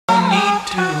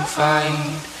fight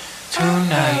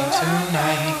tonight,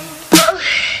 tonight.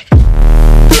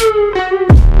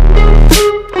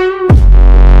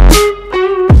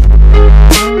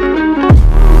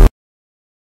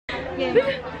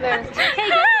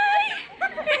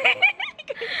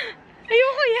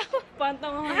 Ayoko yako.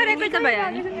 Pantang ako. Naka-record na ba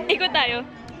yan? Ikot tayo.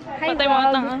 Pantay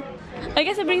mga tanga. Ay,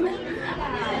 kasi Sabrina.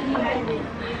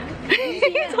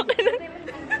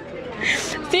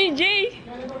 CJ!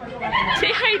 Say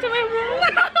hi to my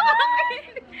mom!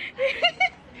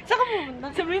 Saan ka pumunta?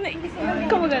 Sabrina,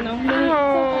 ikaw magano?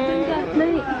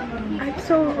 I'm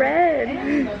so red.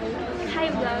 Hi,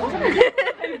 vlog.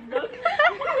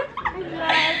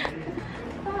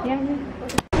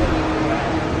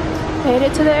 Made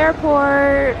it to the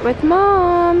airport with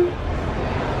Mom.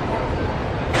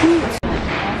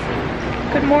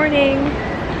 Good morning.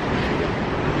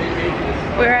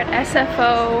 We're at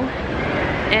SFO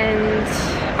and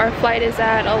our flight is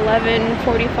at 11:45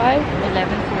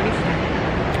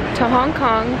 to Hong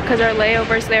Kong because our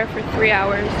layover's there for 3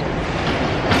 hours.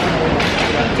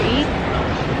 Something to eat?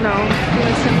 No. You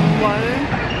want some water?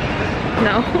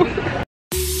 No.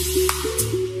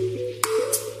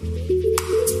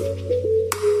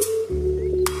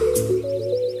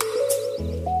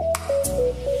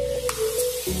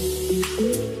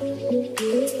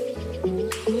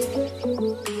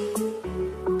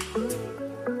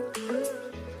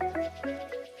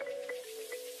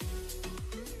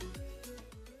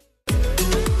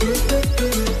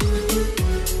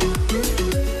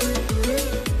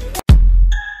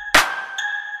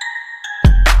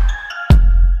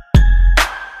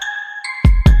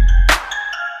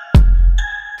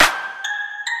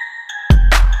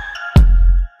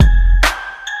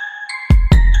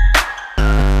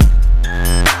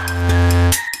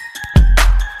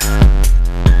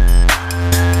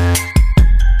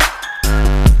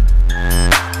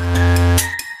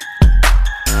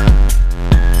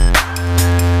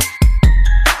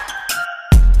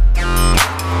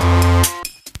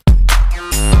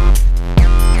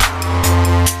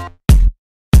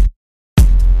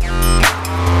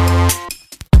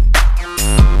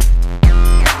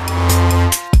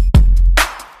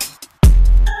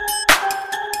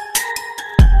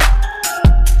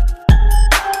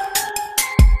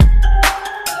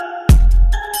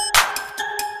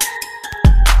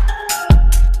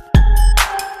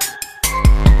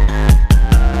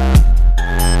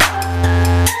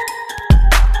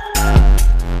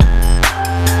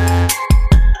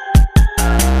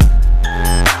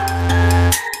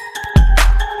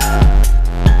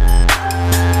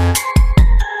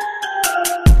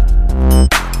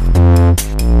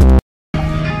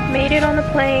 Made it on the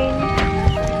plane.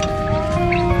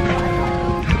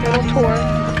 Little tour.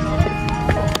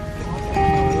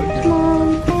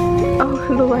 Mom. Oh,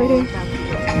 the lighting.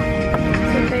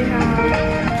 So they have.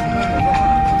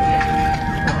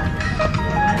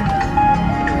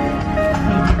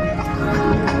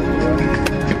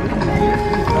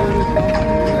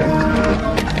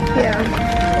 Yeah.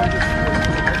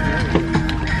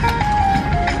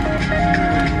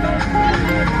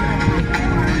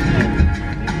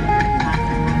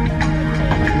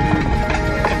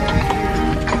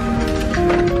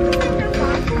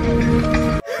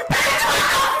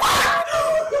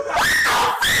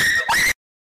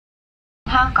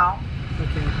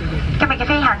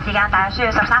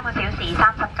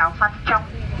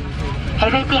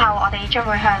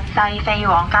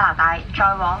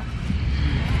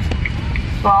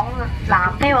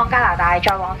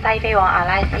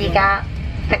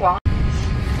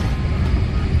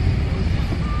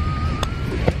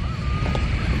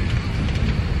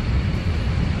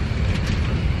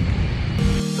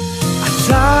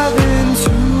 Dive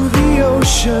into the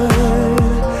ocean,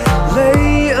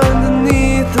 lay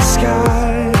underneath the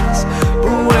skies.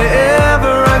 But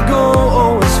wherever I go,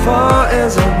 oh, as far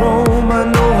as I roam, I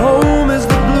know home is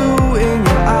the blue in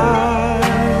your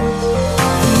eyes.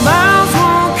 The miles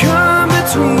won't come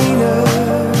between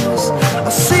us. I'll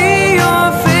see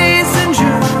your face in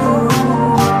June.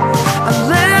 I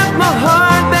left my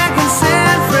heart back in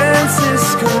San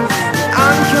Francisco, and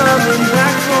I'm coming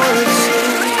back for it soon.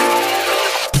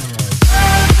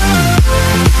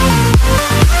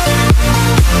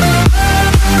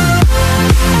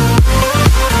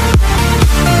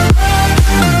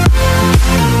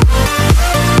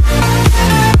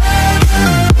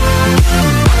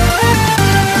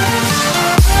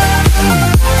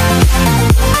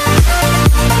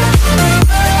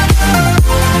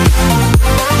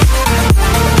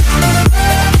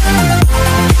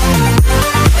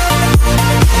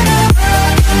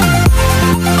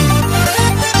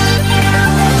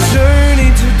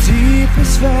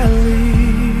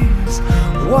 Valley,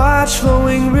 watch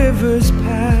flowing rivers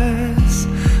pass,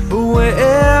 but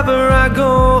wherever I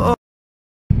go.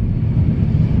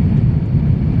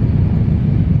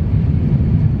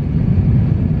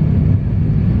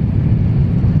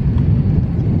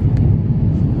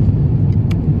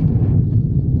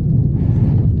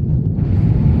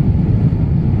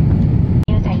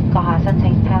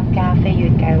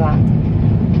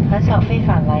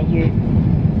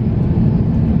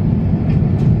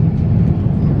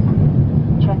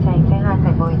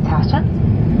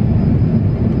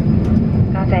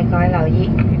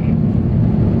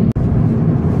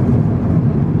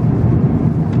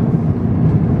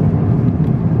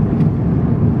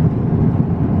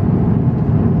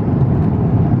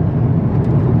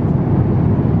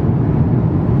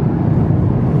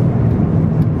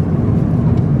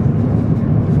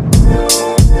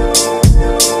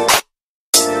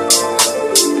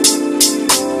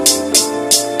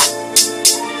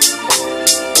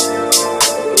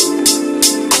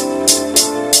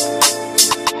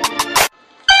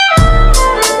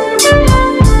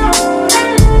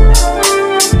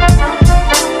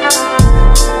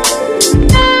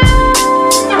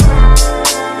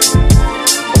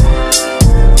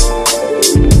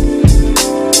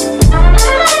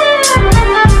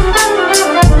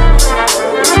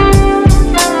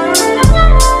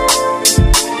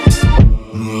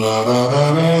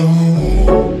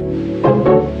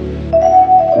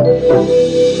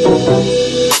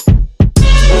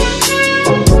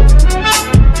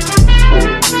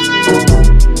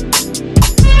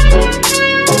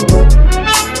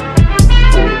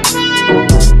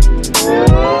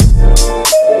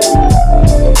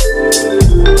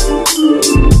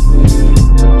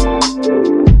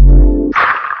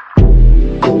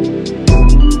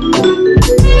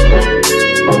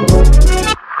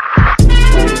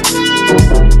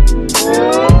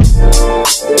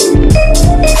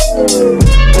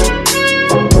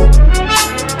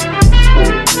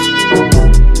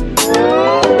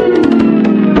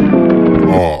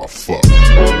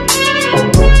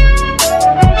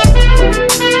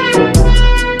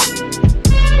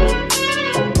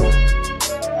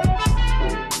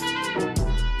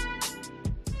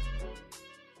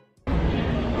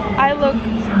 I look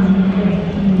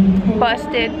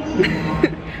busted,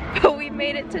 but we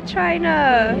made it to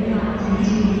China.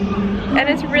 And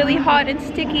it's really hot and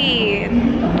sticky.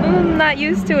 I'm not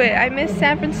used to it. I miss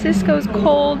San Francisco's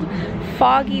cold,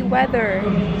 foggy weather.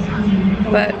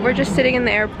 But we're just sitting in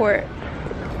the airport.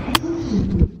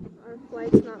 Our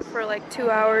flight's not for like 2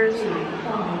 hours.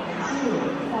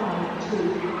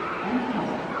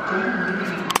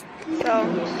 So,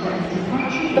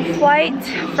 the flight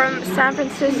from San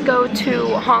Francisco to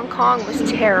Hong Kong was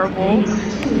terrible.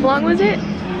 How long was it?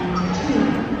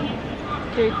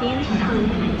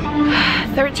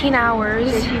 13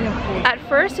 hours. At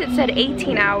first it said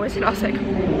 18 hours and I was like,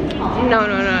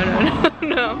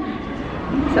 no.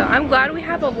 So I'm glad we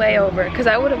have a layover because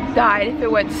I would have died if it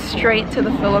went straight to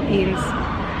the Philippines.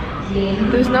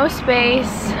 There's no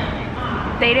space.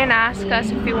 They didn't ask us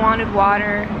if we wanted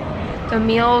water. The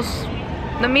meal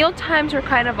times were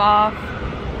kind of off.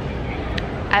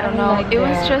 I don't know. It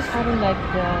was just. I don't like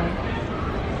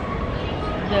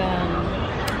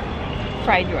the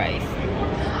fried rice.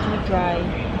 Too dry.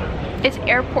 It's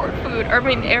airport food. I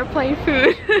mean airplane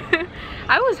food.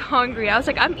 I was hungry. I was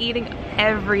like, I'm eating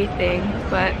everything,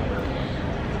 but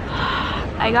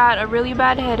I got a really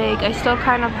bad headache. I still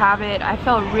kind of have it. I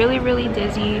felt really, really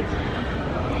dizzy.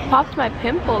 Popped my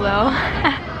pimple though.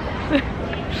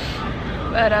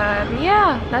 But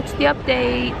yeah, that's the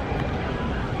update.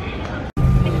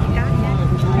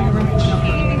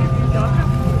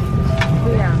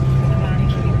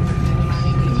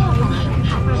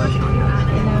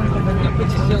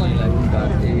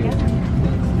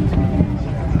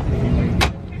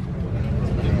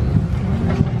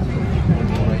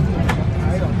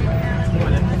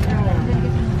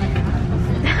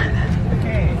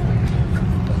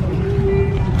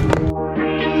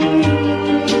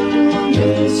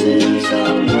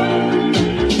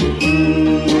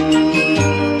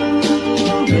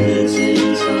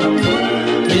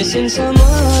 Missing someone.